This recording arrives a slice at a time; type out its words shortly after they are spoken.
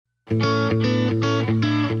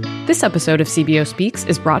This episode of CBO Speaks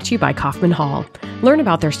is brought to you by Kaufman Hall. Learn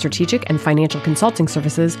about their strategic and financial consulting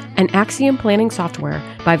services and Axiom planning software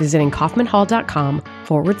by visiting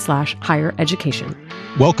kaufmanhall.com/higher education.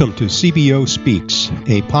 Welcome to CBO Speaks,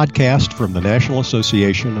 a podcast from the National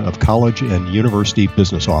Association of College and University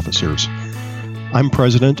Business Officers. I'm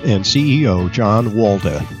President and CEO John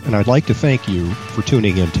Walda, and I'd like to thank you for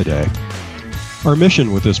tuning in today. Our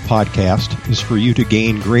mission with this podcast is for you to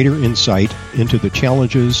gain greater insight into the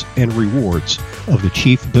challenges and rewards of the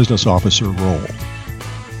Chief Business Officer role.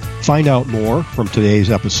 Find out more from today's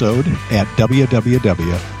episode at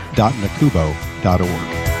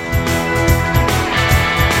www.nacubo.org.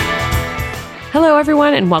 Hello,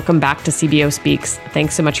 everyone, and welcome back to CBO Speaks.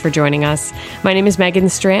 Thanks so much for joining us. My name is Megan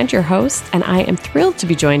Strand, your host, and I am thrilled to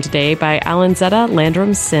be joined today by Alanzetta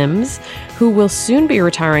Landrum Sims, who will soon be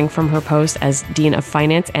retiring from her post as Dean of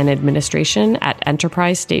Finance and Administration at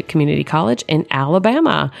Enterprise State Community College in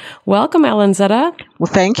Alabama. Welcome, Alanzetta. Well,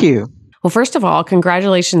 thank you. Well, first of all,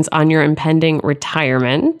 congratulations on your impending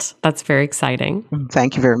retirement. That's very exciting.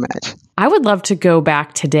 Thank you very much. I would love to go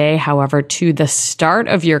back today, however, to the start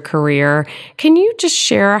of your career. Can you just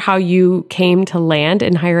share how you came to land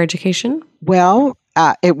in higher education? Well,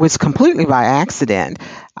 it was completely by accident.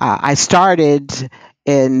 I started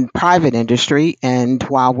in private industry, and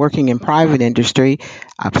while working in private industry,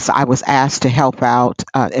 I was asked to help out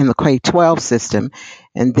in the K-12 system.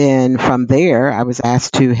 And then from there, I was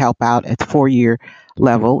asked to help out at the 4-year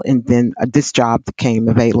level. And then this job became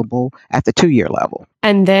available at the 2-year level.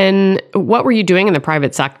 And then what were you doing in the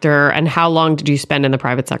private sector, and how long did you spend in the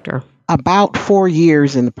private sector? About 4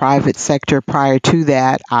 years in the private sector. Prior to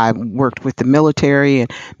that, I worked with the military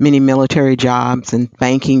and many military jobs and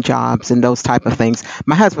banking jobs and those type of things.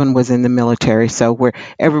 My husband was in the military, so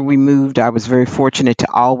wherever we moved, I was very fortunate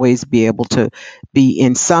to always be able to be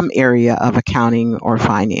in some area of accounting or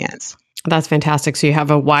finance. That's fantastic. So you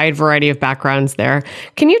have a wide variety of backgrounds there.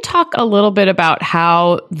 Can you talk a little bit about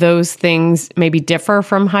how those things maybe differ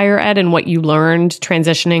from higher ed and what you learned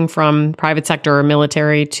transitioning from private sector or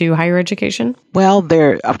military to higher education? Well,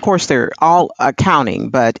 they're all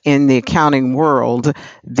accounting, but in the accounting world,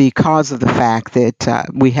 because of the fact that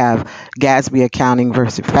we have GASB accounting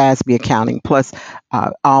versus FASB accounting, plus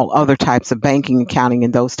all other types of banking accounting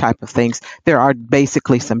and those type of things, there are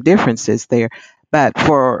basically some differences there. But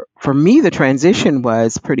for me, the transition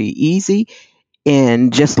was pretty easy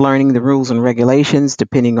in just learning the rules and regulations,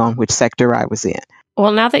 depending on which sector I was in.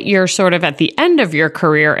 Well, now that you're sort of at the end of your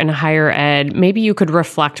career in higher ed, maybe you could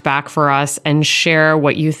reflect back for us and share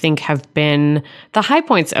what you think have been the high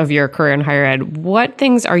points of your career in higher ed. What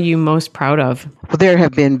things are you most proud of? Well, there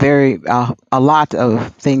have been a lot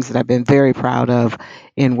of things that I've been very proud of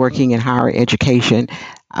in working in higher education.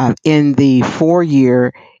 In the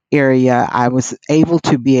 4-year area, I was able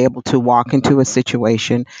to walk into a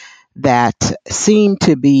situation that seemed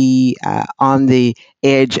to be on the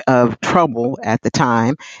edge of trouble at the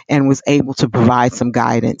time, and was able to provide some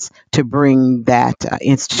guidance to bring that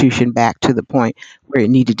institution back to the point where it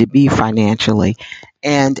needed to be financially.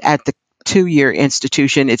 And at the 2-year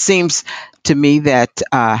institution, it seems to me that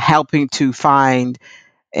helping to find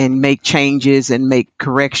and make changes and make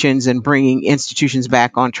corrections and bringing institutions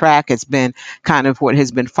back on track has been kind of what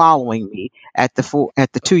has been following me. At the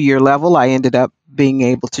 2-year level, I ended up being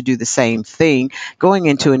able to do the same thing, going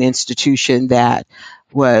into an institution that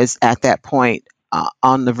was at that point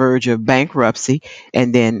on the verge of bankruptcy,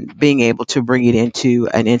 and then being able to bring it into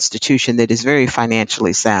an institution that is very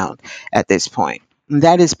financially sound at this point. And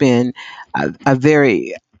that has been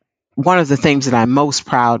one of the things that I'm most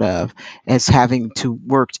proud of as having to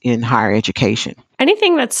work in higher education.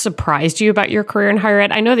 Anything that surprised you about your career in higher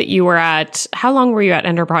ed? I know that you were how long were you at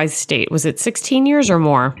Enterprise State? Was it 16 years or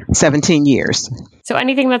more? 17 years. So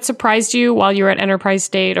anything that surprised you while you were at Enterprise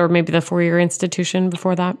State, or maybe the 4-year institution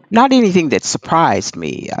before that? Not anything that surprised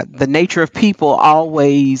me. The nature of people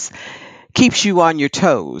always keeps you on your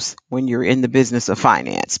toes when you're in the business of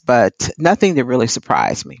finance, but nothing that really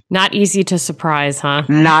surprised me. Not easy to surprise, huh?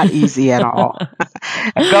 Not easy at all.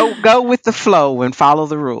 Go with the flow and follow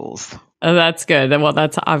the rules. Oh, that's good. Well,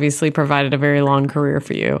 that's obviously provided a very long career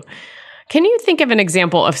for you. Can you think of an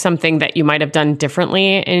example of something that you might have done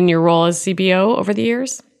differently in your role as CBO over the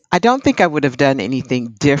years? I don't think I would have done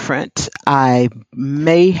anything different. I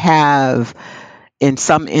may have, in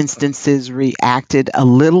some instances, reacted a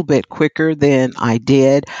little bit quicker than I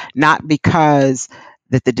did, not because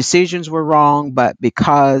that the decisions were wrong, but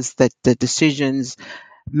because that the decisions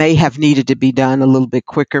may have needed to be done a little bit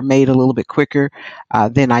quicker, made a little bit quicker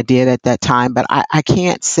than I did at that time. But I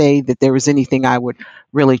can't say that there was anything I would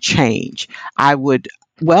really change. I would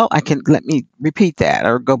Well, let me repeat that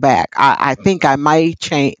or go back. I think I may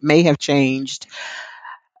have changed,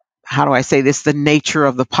 how do I say this, the nature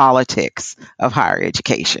of the politics of higher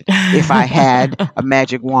education if I had a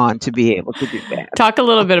magic wand to be able to do that. Talk a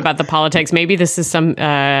little bit about the politics. Maybe this is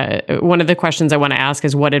one of the questions I want to ask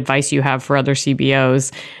is what advice you have for other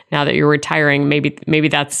CBOs now that you're retiring. Maybe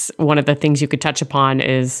that's one of the things you could touch upon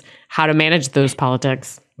is how to manage those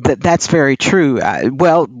politics. That's very true.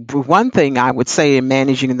 Well, one thing I would say in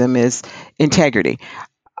managing them is integrity.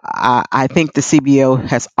 I think the CBO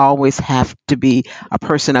has always have to be a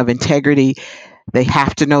person of integrity. They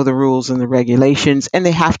have to know the rules and the regulations, and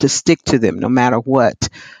they have to stick to them no matter what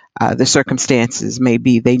the circumstances may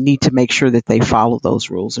be. They need to make sure that they follow those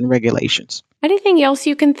rules and regulations. Anything else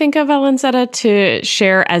you can think of, Alanzeta, to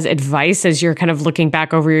share as advice as you're kind of looking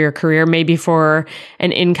back over your career, maybe for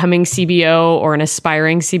an incoming CBO or an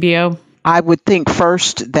aspiring CBO? I would think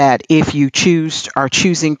first that if you are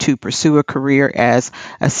choosing to pursue a career as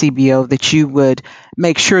a CBO, that you would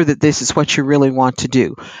make sure that this is what you really want to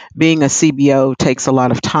do. Being a CBO takes a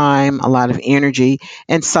lot of time, a lot of energy,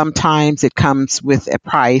 and sometimes it comes with a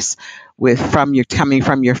price coming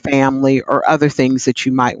from your family or other things that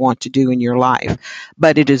you might want to do in your life.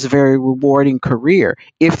 But it is a very rewarding career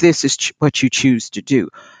if this is what you choose to do.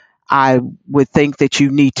 I would think that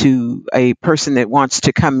a person that wants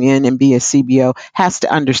to come in and be a CBO has to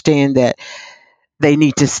understand that they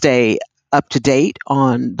need to stay up to date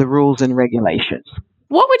on the rules and regulations.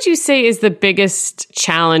 What would you say is the biggest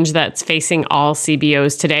challenge that's facing all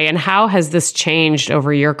CBOs today, and how has this changed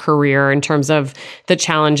over your career in terms of the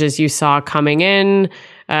challenges you saw coming in,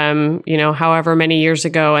 however many years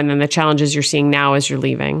ago, and then the challenges you're seeing now as you're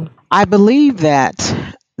leaving? I believe that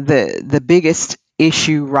the biggest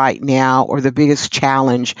issue right now, or the biggest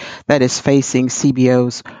challenge that is facing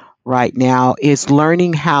CBOs right now, is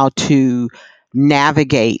learning how to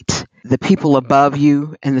navigate the people above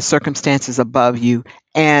you and the circumstances above you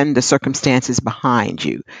and the circumstances behind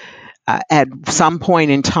you. At some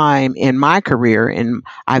point in time in my career, and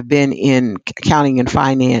I've been in accounting and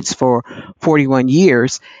finance for 41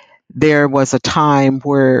 years, there was a time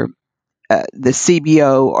where the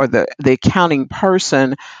CBO or the accounting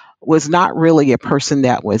person was not really a person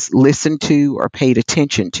that was listened to or paid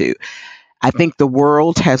attention to. I think the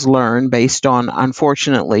world has learned, based on,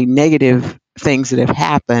 unfortunately, negative things that have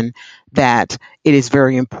happened, that it is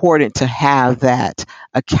very important to have that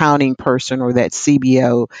accounting person or that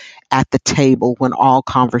CBO at the table when all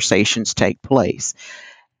conversations take place.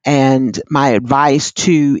 And my advice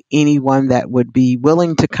to anyone that would be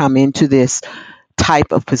willing to come into this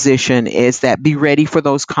type of position is that be ready for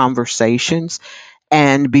those conversations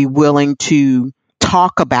and be willing to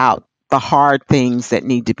talk about the hard things that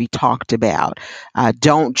need to be talked about.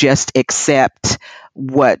 Don't just accept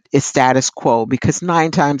what is status quo, because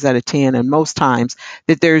 9 times out of 10, and most times,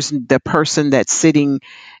 that there's the person that's sitting,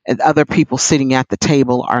 other people sitting at the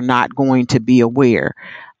table are not going to be aware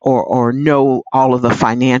or know all of the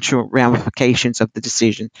financial ramifications of the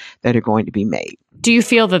decisions that are going to be made. Do you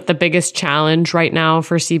feel that the biggest challenge right now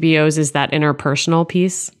for CBOs is that interpersonal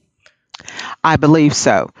piece? I believe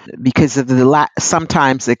so, because of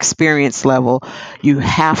sometimes the experience level. You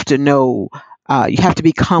have to know, you have to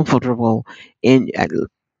be comfortable in,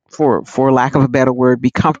 for lack of a better word,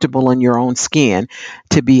 be comfortable in your own skin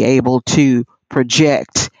to be able to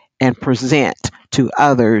project and present to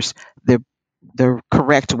others the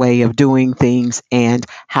correct way of doing things and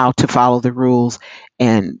how to follow the rules,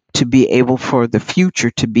 and to be able for the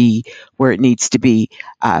future to be where it needs to be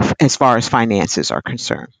as far as finances are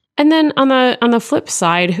concerned. And then on the flip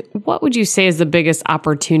side, what would you say is the biggest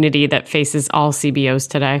opportunity that faces all CBOs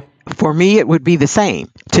today? For me, it would be the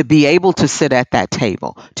same. To be able to sit at that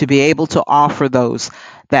table, to be able to offer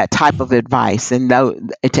that type of advice, and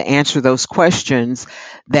to answer those questions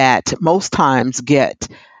that most times get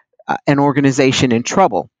an organization in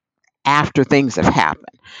trouble after things have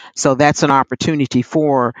happened. So that's an opportunity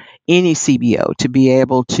for any CBO to be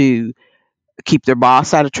able to keep their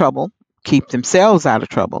boss out of trouble, keep themselves out of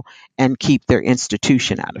trouble, and keep their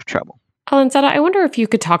institution out of trouble. Alanzeta, I wonder if you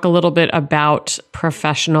could talk a little bit about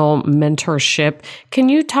professional mentorship. Can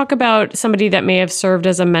you talk about somebody that may have served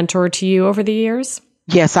as a mentor to you over the years?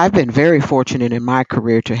 Yes, I've been very fortunate in my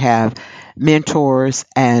career to have mentors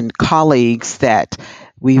and colleagues that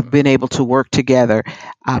we've been able to work together.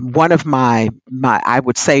 One of my I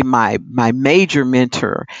would say my major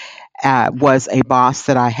mentor was a boss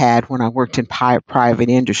that I had when I worked in private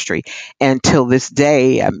industry. And till this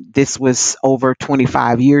day, this was over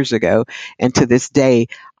 25 years ago, and to this day,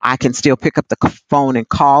 I can still pick up the phone and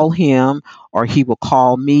call him, or he will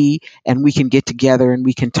call me, and we can get together and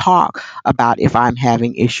we can talk about if I'm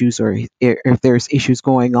having issues or if there's issues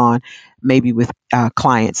going on, maybe with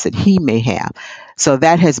clients that he may have. So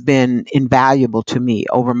that has been invaluable to me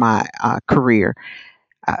over my career.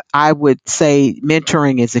 I would say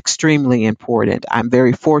mentoring is extremely important. I'm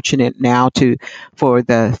very fortunate now for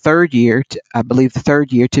the third year, I believe the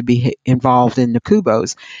third year, to be involved in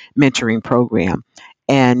NACUBO's mentoring program.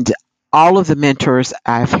 And all of the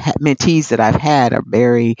mentees that I've had are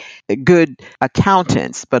very good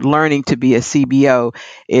accountants, but learning to be a CBO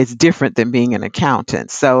is different than being an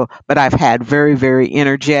accountant. So, but I've had very, very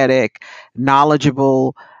energetic,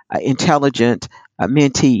 knowledgeable, intelligent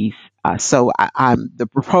mentees.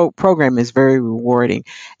 The program is very rewarding.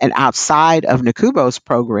 And outside of NACUBO's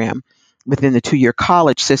program, within the 2-year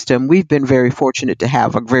college system, we've been very fortunate to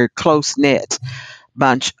have a very close knit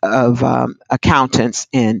bunch of accountants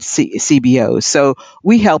and CBOs. So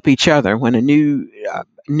we help each other. When a new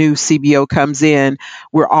CBO comes in,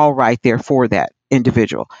 we're all right there for that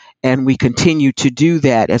individual. And we continue to do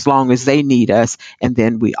that as long as they need us. And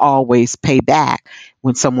then we always pay back.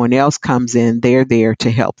 When someone else comes in, they're there to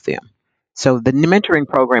help them. So the mentoring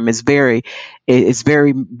program is very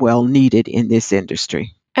well needed in this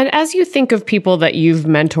industry. And as you think of people that you've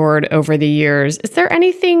mentored over the years, is there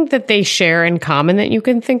anything that they share in common that you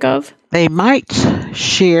can think of? They might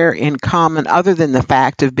share in common, other than the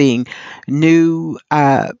fact of being new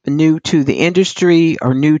to the industry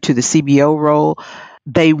or new to the CBO role.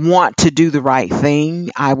 They want to do the right thing,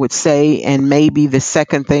 I would say. And maybe the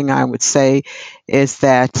second thing I would say is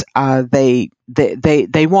that they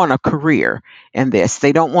want a career in this.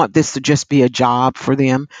 They don't want this to just be a job for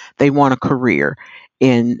them. They want a career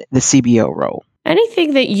in the CBO role.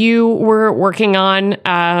 Anything that you were working on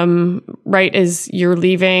right as you're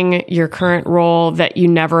leaving your current role that you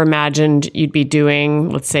never imagined you'd be doing,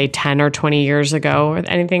 let's say 10 or 20 years ago? Or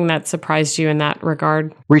anything that surprised you in that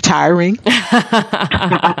regard? Retiring.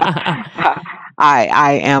 I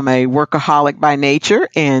am a workaholic by nature,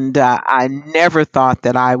 and I never thought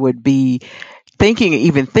that I would be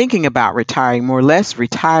thinking about retiring, more or less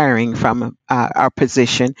retiring from our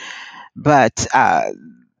position. But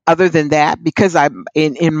other than that, because I'm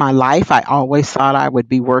in my life, I always thought I would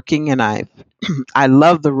be working, and I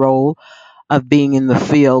love the role of being in the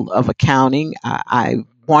field of accounting. I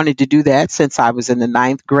wanted to do that since I was in the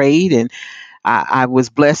 9th grade, and I was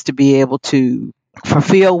blessed to be able to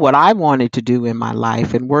fulfill what I wanted to do in my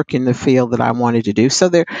life and work in the field that I wanted to do. So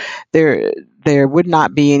there would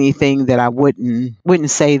not be anything that I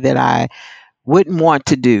wouldn't say that I wouldn't want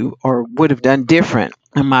to do or would have done different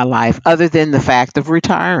in my life, other than the fact of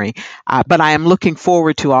retiring. But I am looking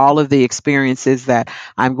forward to all of the experiences that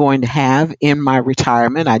I'm going to have in my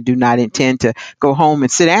retirement. I do not intend to go home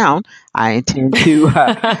and sit down. I intend to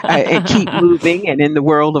and keep moving. And in the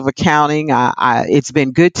world of accounting, it's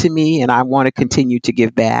been good to me, and I want to continue to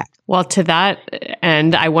give back. Well, to that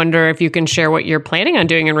end, I wonder if you can share what you're planning on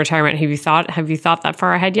doing in retirement. Have you thought that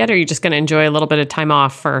far ahead yet, or are you just going to enjoy a little bit of time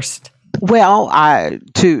off first? Well,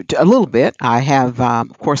 to a little bit. I have,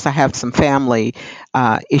 of course, I have some family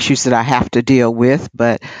issues that I have to deal with,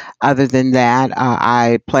 but other than that,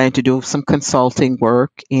 I plan to do some consulting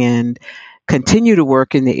work and continue to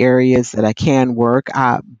work in the areas that I can work.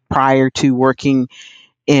 Prior to working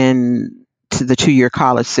in the 2-year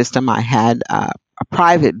college system, I had a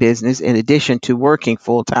private business in addition to working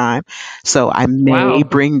full time. So I may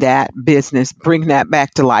bring that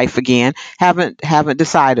back to life again. Haven't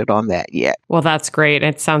decided on that yet. Well, that's great.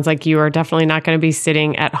 It sounds like you are definitely not going to be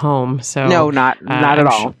sitting at home. So no, not at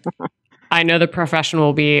all. I know the profession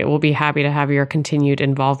will be happy to have your continued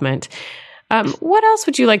involvement. What else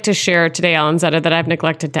would you like to share today, Alanzetta, that I've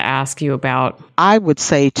neglected to ask you about? I would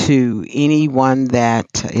say to anyone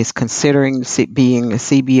that is considering being a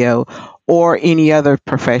CBO or any other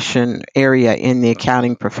profession area in the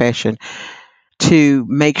accounting profession, to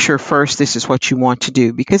make sure first this is what you want to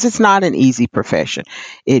do, because it's not an easy profession.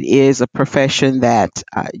 It is a profession that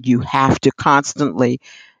you have to constantly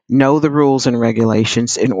know the rules and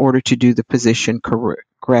regulations in order to do the position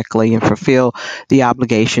correctly and fulfill the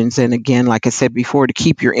obligations. And again, like I said before, to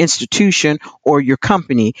keep your institution or your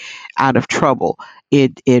company out of trouble.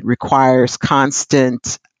 It requires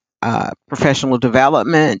constant professional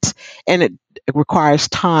development, and it requires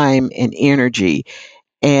time and energy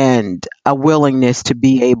and a willingness to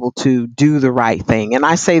be able to do the right thing. And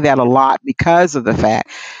I say that a lot because of the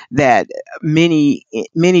fact that many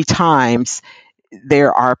times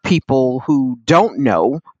there are people who don't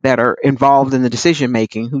know, that are involved in the decision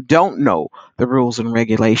making, who don't know the rules and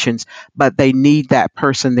regulations, but they need that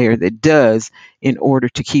person there that does in order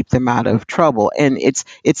to keep them out of trouble. And it's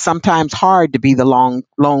sometimes hard to be the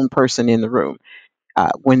lone person in the room.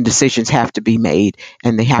 When decisions have to be made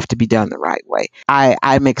and they have to be done the right way.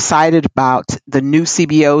 I'm excited about the new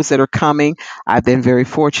CBOs that are coming. I've been very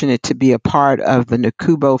fortunate to be a part of the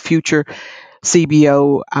NACUBO Future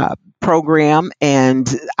CBO program,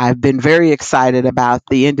 and I've been very excited about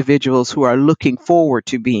the individuals who are looking forward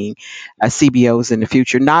to being CBOs in the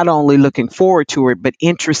future, not only looking forward to it, but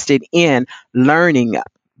interested in learning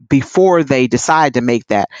before they decide to make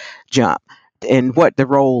that jump, and what the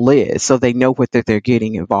role is, so they know what that they're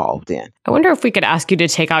getting involved in. I wonder if we could ask you to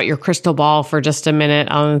take out your crystal ball for just a minute,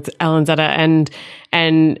 Alanzetta,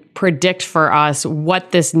 and predict for us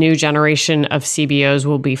what this new generation of CBOs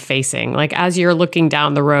will be facing. Like, as you're looking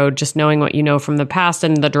down the road, just knowing what you know from the past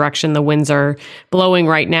and the direction the winds are blowing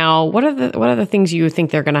right now, what are the things you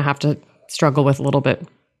think they're going to have to struggle with a little bit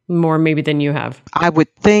more maybe than you have? I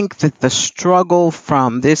would think that the struggle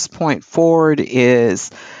from this point forward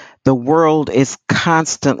is the world is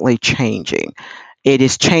constantly changing. It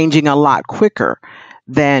is changing a lot quicker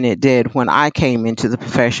than it did when I came into the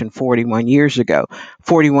profession 41 years ago.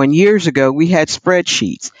 41 years ago, we had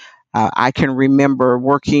spreadsheets. I can remember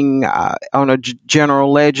working on a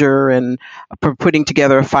general ledger and putting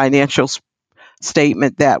together a financial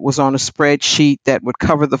statement that was on a spreadsheet that would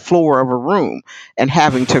cover the floor of a room and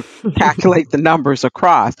having to calculate the numbers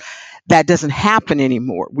across. That doesn't happen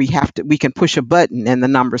anymore. We can push a button and the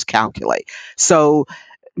numbers calculate. So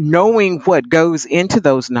knowing what goes into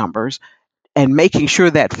those numbers and making sure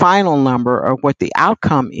that final number or what the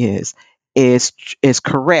outcome is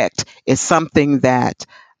correct is something that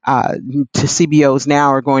to CBOs now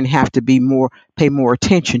are going to have to pay more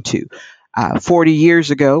attention to. 40 years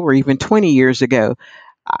ago or even 20 years ago,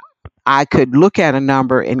 I could look at a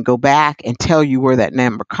number and go back and tell you where that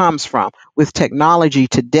number comes from. With technology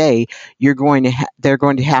today, they're going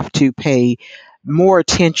to have to pay more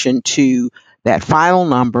attention to that final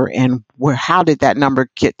number and how did that number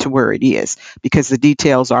get to where it is, because the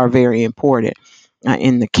details are very important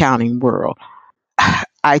in the accounting world.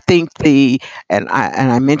 I think I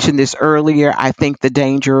mentioned this earlier, I think the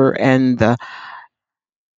danger and the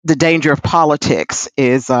danger of politics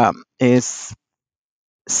is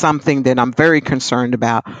something that I'm very concerned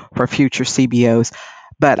about for future CBOs.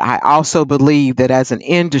 But I also believe that as an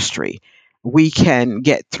industry, we can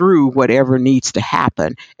get through whatever needs to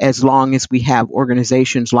happen as long as we have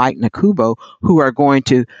organizations like NACUBO who are going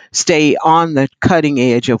to stay on the cutting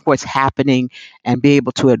edge of what's happening and be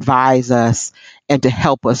able to advise us and to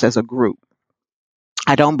help us as a group.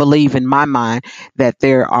 I don't believe in my mind that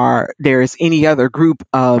there is any other group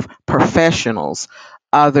of professionals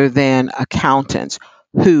other than accountants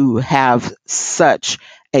who have such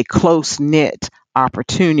a close-knit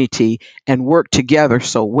opportunity and work together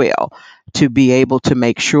so well to be able to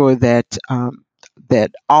make sure that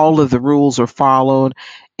that all of the rules are followed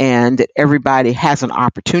and that everybody has an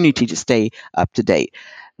opportunity to stay up to date.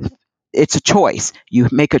 It's a choice. You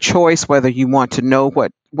make a choice whether you want to know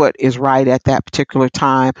what is right at that particular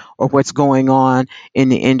time or what's going on in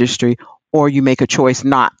the industry, or you make a choice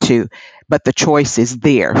not to. But the choice is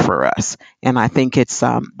there for us, and I think it's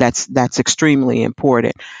that's extremely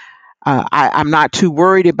important. I'm not too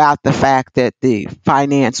worried about the fact that the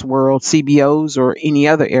finance world, CBOs or any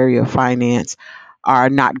other area of finance, are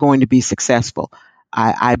not going to be successful.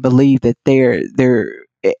 I believe that they're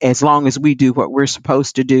as long as we do what we're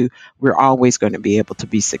supposed to do, we're always going to be able to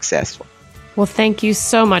be successful. Well, thank you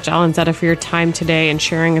so much, Alanzetta, for your time today and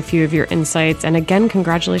sharing a few of your insights. And again,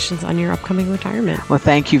 congratulations on your upcoming retirement. Well,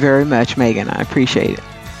 thank you very much, Megan. I appreciate it.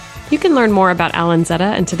 You can learn more about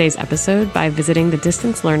Alanzetta in today's episode by visiting the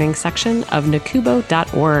distance learning section of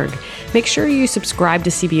nacubo.org. Make sure you subscribe to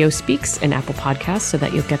CBO Speaks in Apple Podcasts so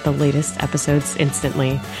that you'll get the latest episodes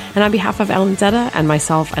instantly. And on behalf of Alanzetta and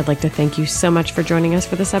myself, I'd like to thank you so much for joining us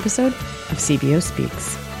for this episode of CBO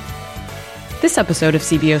Speaks. This episode of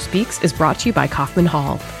CBO Speaks is brought to you by Kaufman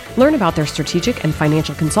Hall. Learn about their strategic and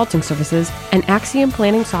financial consulting services and Axiom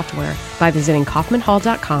planning software by visiting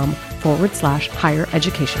kaufmanhall.com/higher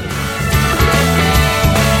education.